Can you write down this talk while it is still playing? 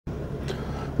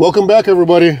Welcome back,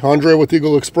 everybody. Andre with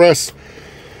Eagle Express.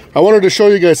 I wanted to show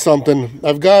you guys something.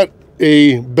 I've got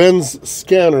a Benz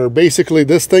scanner. Basically,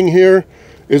 this thing here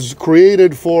is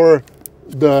created for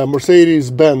the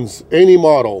Mercedes-Benz, any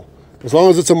model. As long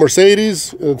as it's a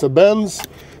Mercedes and it's a Benz,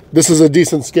 this is a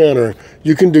decent scanner.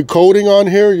 You can do coding on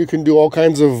here. You can do all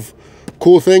kinds of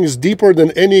cool things, deeper than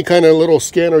any kind of little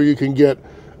scanner you can get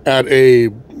at a,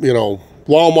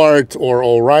 Walmart or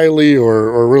O'Reilly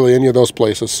or really any of those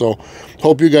places. So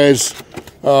hope you guys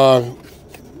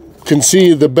can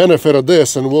see the benefit of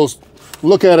this, and we'll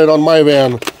look at it on my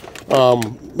van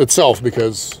itself,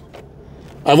 because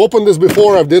I've opened this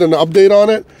before. I've did an update on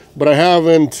it, but I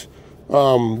haven't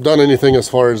done anything as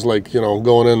far as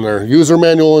going in there. User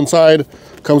manual inside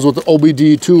comes with the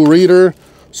OBD2 reader,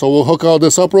 so we'll hook all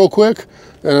this up real quick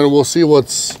and then we'll see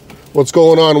what's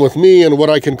going on with me and what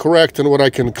I can correct and what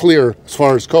I can clear as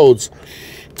far as codes.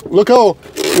 Look how,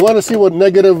 you want to see what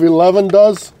 -11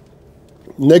 does?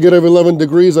 -11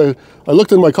 degrees. I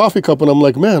looked in my coffee cup and I'm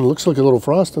like, man, it looks like a little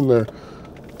frost in there.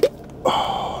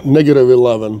 Oh,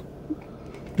 -11.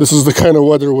 This is the kind of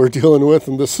weather we're dealing with,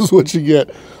 and this is what you get.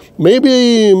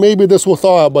 Maybe this will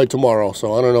thaw out by tomorrow,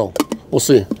 so I don't know. We'll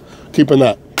see. Keeping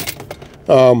that.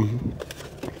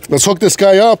 Let's hook this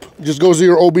guy up. Just goes to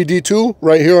your OBD2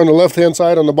 right here on the left-hand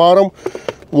side on the bottom.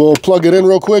 We'll plug it in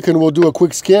real quick and we'll do a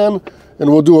quick scan and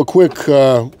we'll do a quick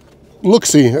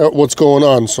look-see at what's going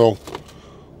on. So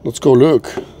let's go look.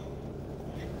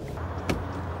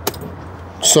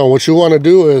 So what you want to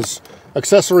do is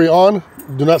accessory on.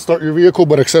 Do not start your vehicle,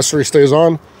 but accessory stays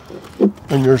on.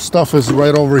 And your stuff is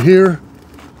right over here.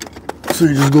 So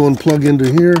you just go and plug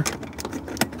into here.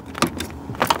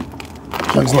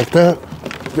 Plugs like that.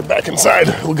 Get back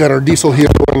inside. We got our diesel here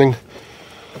running.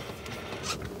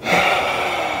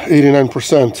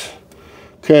 89%.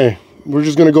 Okay, we're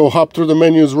just gonna go hop through the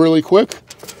menus really quick.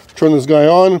 Turn this guy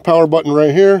on. Power button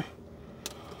right here.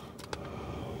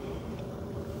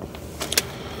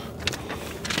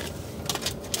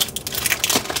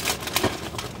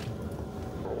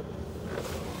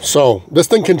 So this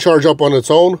thing can charge up on its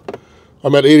own.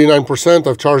 I'm at 89%.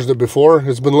 I've charged it before.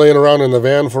 It's been laying around in the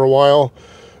van for a while.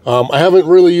 I haven't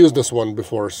really used this one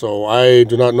before, so I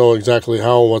do not know exactly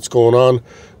what's going on.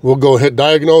 We'll go hit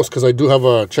diagnose, because I do have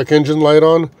a check engine light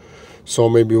on. So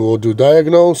maybe we'll do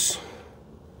diagnose.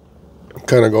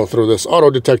 Kind of go through this.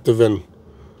 Auto detective in.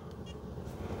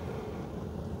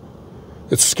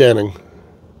 It's scanning.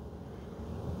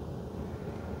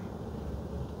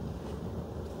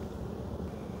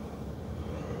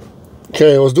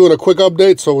 Okay, I was doing a quick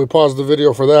update, so we paused the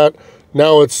video for that.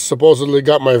 Now it's supposedly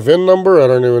got my VIN number. I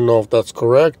don't even know if that's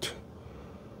correct.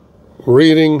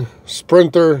 Reading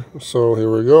Sprinter. So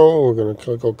here we go. We're going to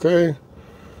click OK.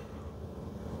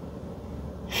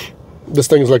 This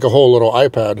thing's like a whole little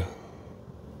iPad.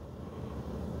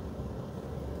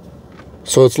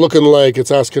 So it's looking like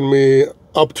it's asking me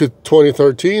up to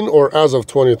 2013 or as of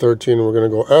 2013. We're going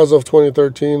to go as of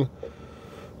 2013.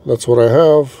 That's what I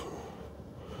have.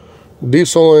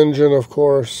 Diesel engine, of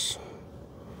course.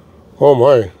 Oh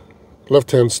my,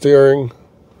 left-hand steering,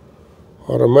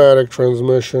 automatic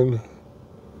transmission.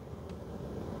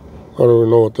 I don't even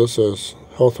know what this is.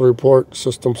 Health report,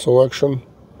 system selection.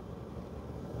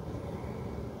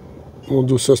 We'll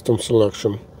do system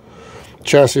selection.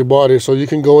 Chassis body, so you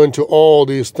can go into all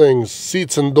these things.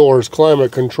 Seats and doors,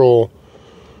 climate control,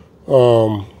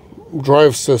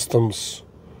 drive systems,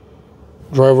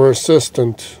 driver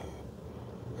assistant,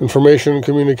 information and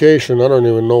communication. I don't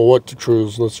even know what to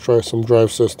choose. Let's try some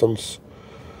drive systems.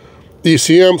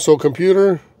 ECM, so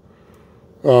computer.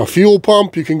 Fuel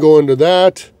pump, you can go into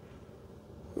that.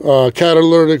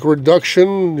 Catalytic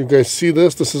reduction. You guys see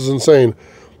this? This is insane.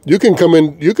 You can come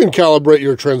in, you can calibrate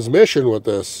your transmission with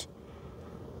this.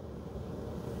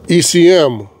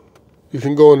 ECM, you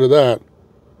can go into that.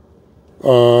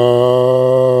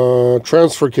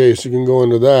 Transfer case, you can go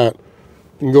into that.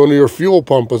 You can go into your fuel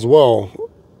pump as well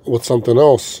with something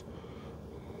else.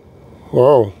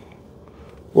 Wow.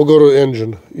 We'll go to the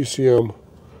engine, ECM.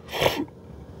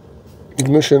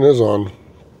 Ignition is on.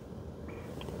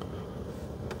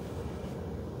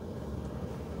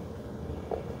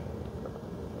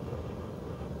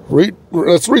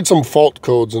 Let's read some fault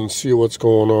codes and see what's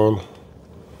going on.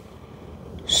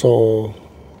 So,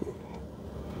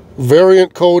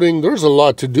 variant coding. There's a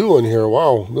lot to do in here.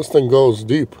 Wow, this thing goes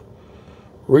deep.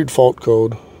 Read fault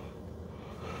code.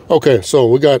 Okay, so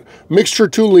we got mixture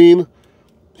too lean.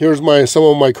 Here's some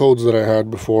of my codes that I had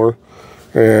before.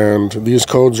 And these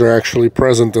codes are actually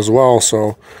present as well.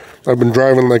 So I've been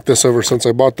driving like this ever since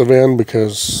I bought the van,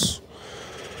 because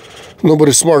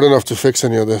nobody's smart enough to fix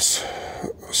any of this.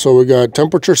 So we got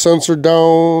temperature sensor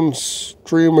down,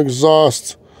 stream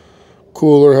exhaust,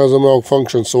 cooler has a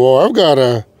malfunction. So I've got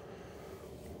a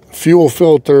fuel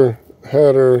filter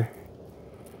header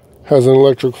has an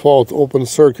electric fault, open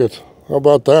circuit. How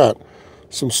about that?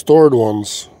 Some stored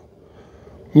ones.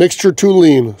 Mixture too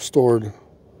lean, stored.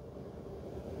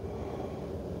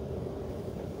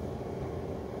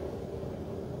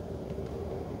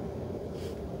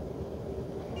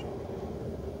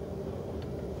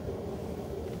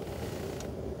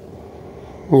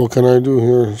 What can I do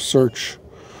here? Search.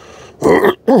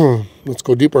 Let's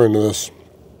go deeper into this.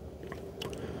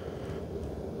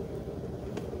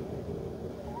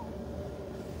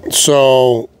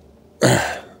 So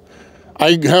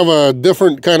I have a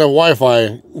different kind of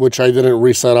Wi-Fi, which I didn't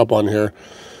reset up on here.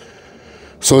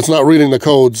 So it's not reading the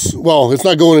codes. Well, it's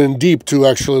not going in deep to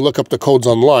actually look up the codes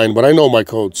online, but I know my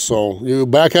codes. So you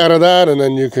back out of that, and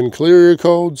then you can clear your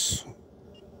codes.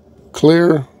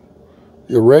 Clear.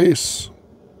 Erase.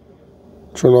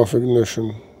 Turn off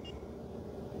ignition.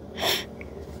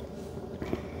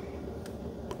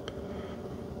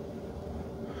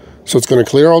 So it's going to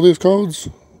clear all these codes?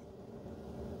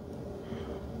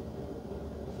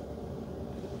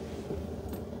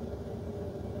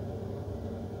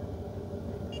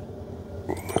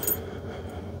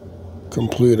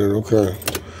 Completed, okay.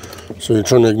 So you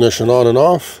turn the ignition on and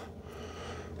off.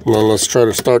 Now let's try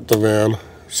to start the van.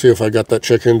 See if I got that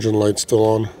check engine light still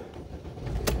on.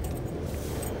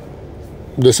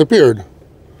 Disappeared.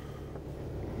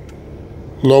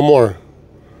 No more.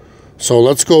 So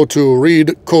let's go to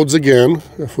read codes again,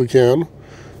 if we can.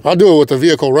 I'll do it with the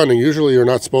vehicle running. Usually you're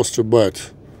not supposed to,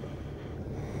 but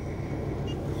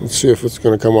let's see if it's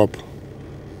going to come up.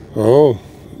 Oh,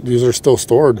 these are still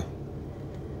stored.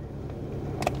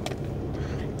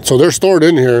 So they're stored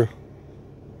in here.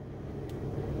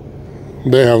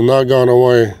 They have not gone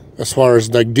away as far as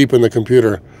like deep in the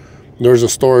computer. There's a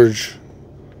storage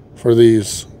for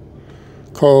these.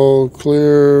 Call,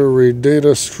 clear, read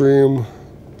data stream,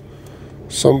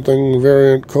 something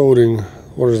variant coding.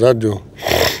 What does that do?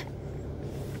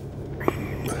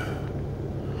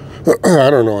 I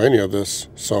don't know any of this,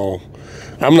 so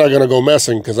I'm not gonna go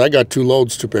messing because I got 2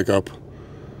 loads to pick up.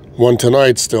 One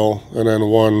tonight still, and then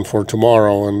one for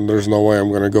tomorrow, and there's no way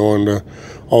I'm gonna go into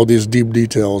all these deep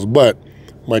details. But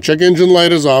my check engine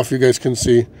light is off, you guys can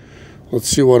see. Let's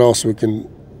see what else we can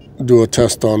do a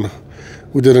test on.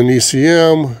 We did an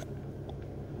ECM.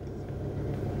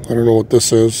 I don't know what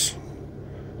this is.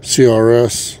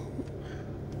 CRS.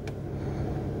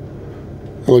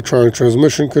 Electronic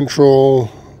transmission control.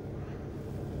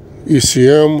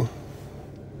 ECM.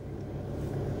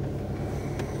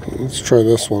 Let's try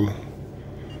this one.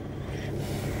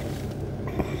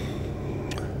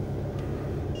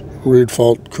 Read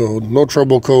fault code. No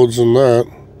trouble codes in that.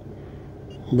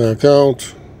 Back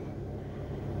out.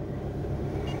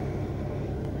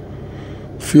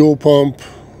 Fuel pump.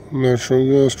 Natural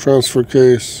gas. Transfer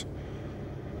case.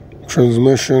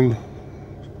 Transmission.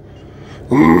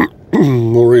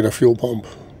 We'll read a fuel pump.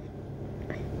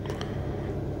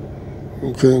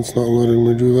 Okay, it's not letting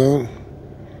me do that.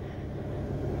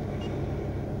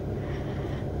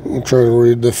 We'll try to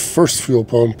read the first fuel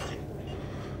pump.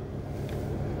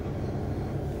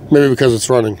 Maybe because it's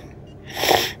running.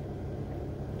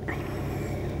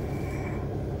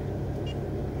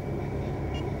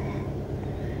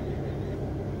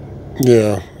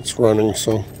 Yeah, it's running,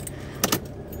 so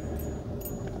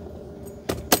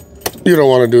you don't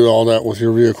want to do all that with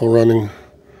your vehicle running.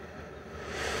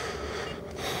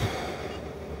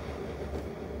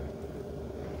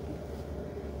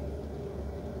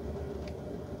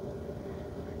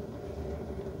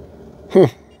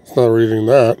 It's not reading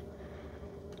that.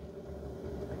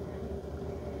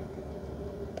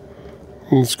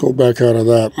 Let's go back out of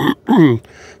that.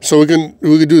 So we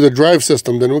could do the drive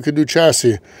system, then we could do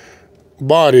chassis,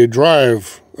 body,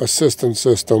 drive, assistance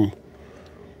system,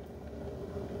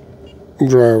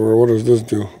 driver. What does this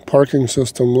do? Parking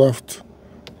system, left,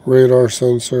 radar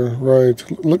sensor, right.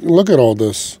 Look at all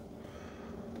this.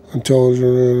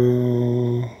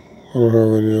 Intelligent. I don't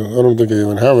have any. I don't think I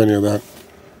even have any of that.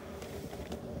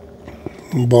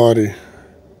 Body,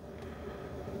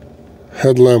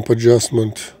 headlamp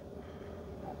adjustment.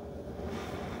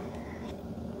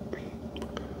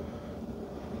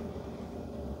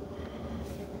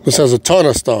 This has a ton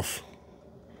of stuff.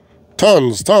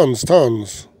 Tons.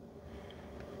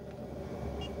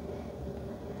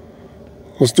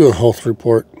 Let's do a health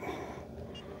report.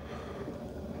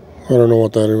 I don't know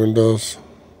what that even does.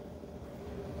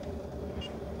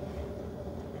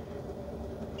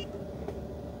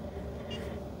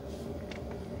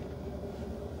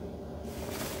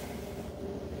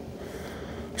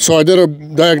 So I did a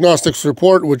diagnostics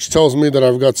report, which tells me that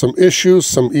I've got some issues,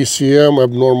 some ECM,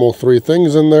 abnormal 3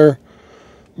 things in there.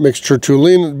 Mixture too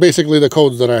lean, basically the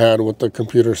codes that I had with the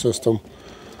computer system.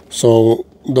 So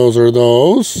those are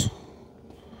those.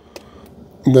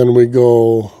 Then we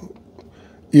go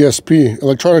ESP,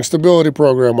 electronic stability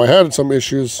program. I had some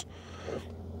issues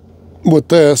with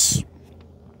this.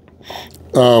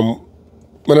 And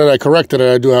then I corrected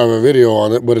it. I do have a video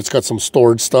on it, but it's got some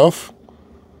stored stuff.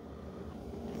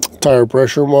 Tire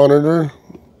pressure monitor.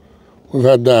 We've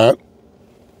had that.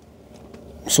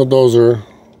 So those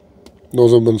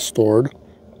have been stored.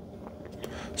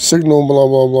 Signal, blah,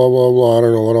 blah, blah, blah, blah. I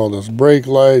don't know what all this. Brake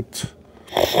light.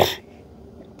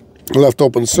 Left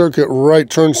open circuit. Right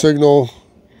turn signal.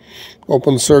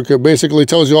 Open circuit. Basically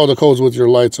tells you all the codes with your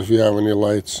lights if you have any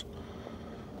lights.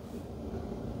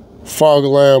 Fog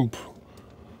lamp.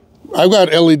 I've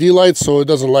got LED lights, so it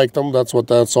doesn't like them. That's what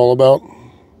that's all about.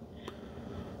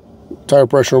 Tire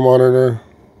pressure monitor.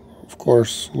 Of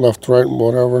course, left, right,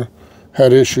 whatever.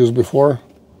 Had issues before.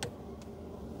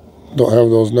 Don't have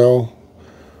those now.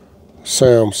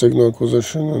 SAM, signal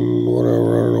acquisition, and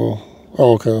whatever, I don't know.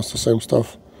 Oh, okay, that's the same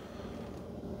stuff.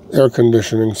 Air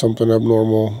conditioning, something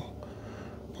abnormal.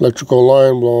 Electrical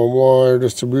line, blah, blah, blah. Air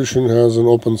distribution has an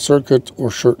open circuit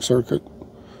or short circuit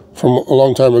from a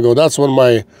long time ago. That's when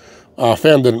my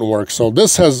fan didn't work. So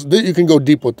this has, you can go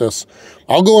deep with this.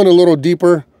 I'll go in a little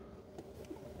deeper.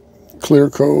 Clear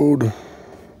code.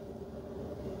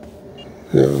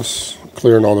 Yes,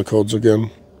 clearing all the codes again.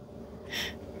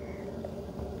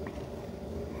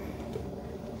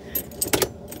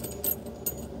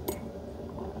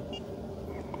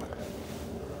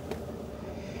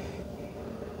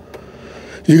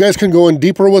 You guys can go in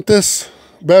deeper with this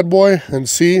bad boy and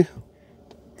see,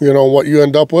 you know, what you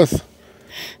end up with.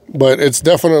 But it's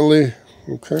definitely,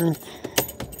 okay.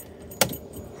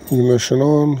 Ignition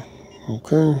on,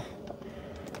 okay.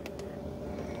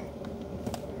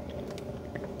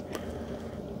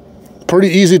 Pretty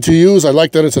easy to use. I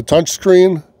like that it's a touch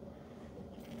screen.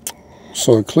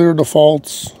 So clear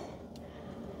defaults.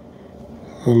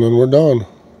 And then we're done.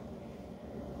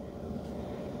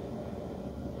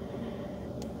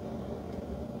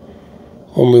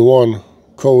 Only one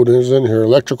code is in here.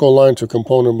 Electrical line to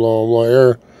component, blah, blah, blah.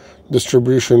 Air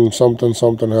distribution, something,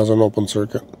 something has an open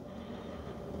circuit.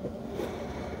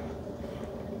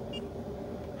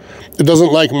 It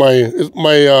doesn't like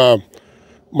my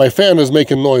fan is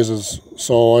making noises,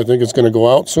 so I think it's going to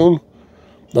go out soon.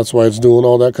 That's why it's doing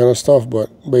all that kind of stuff, but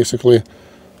basically,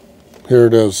 here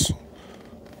it is.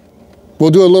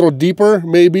 We'll do a little deeper,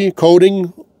 maybe,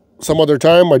 coding some other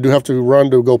time. I do have to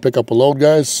run to go pick up a load,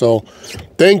 guys. So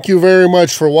thank you very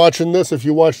much for watching this. If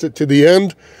you watched it to the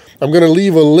end, I'm going to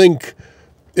leave a link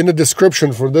in the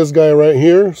description for this guy right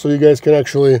here, so you guys can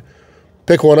actually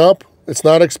pick one up. It's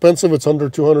not expensive. It's under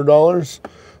 $200.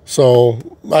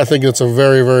 So I think it's a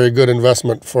very, very good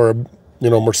investment for, you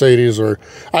know, Mercedes, or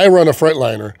I run a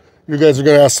Freightliner. You guys are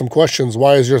going to ask some questions.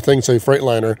 Why is your thing say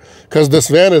Freightliner? Because this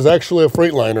van is actually a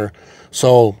Freightliner.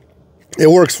 So it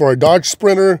works for a Dodge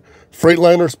Sprinter,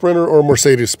 Freightliner Sprinter, or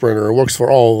Mercedes Sprinter. It works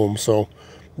for all of them. So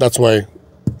that's why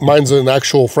mine's an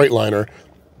actual Freightliner.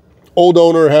 Old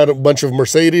owner had a bunch of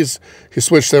Mercedes. He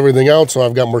switched everything out. So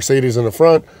I've got Mercedes in the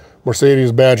front,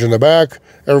 Mercedes badge in the back.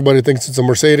 Everybody thinks it's a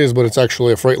Mercedes, but it's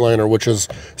actually a Freightliner, which is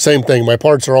same thing. My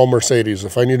parts are all Mercedes.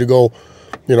 If I need to go,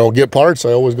 you know, get parts,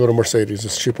 I always go to Mercedes.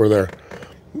 It's cheaper there.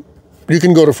 You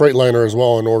can go to Freightliner as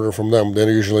well and order from them. They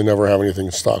usually never have anything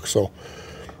in stock. So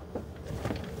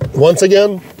once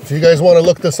again, if you guys want to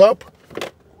look this up,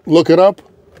 look it up.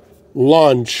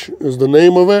 Launch is the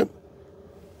name of it.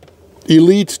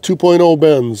 Elite 2.0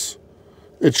 Benz.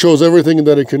 It shows everything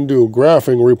that it can do.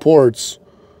 Graphing, reports,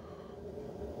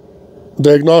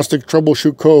 diagnostic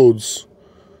troubleshoot codes.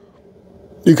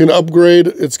 You can upgrade.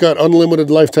 It's got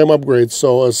unlimited lifetime upgrades.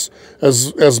 So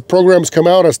as programs come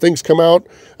out, as things come out,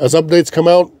 as updates come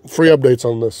out, free updates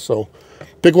on this. So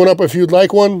pick one up if you'd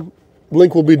like one.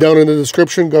 Link will be down in the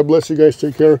description. God bless you guys.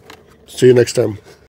 Take care. See you next time.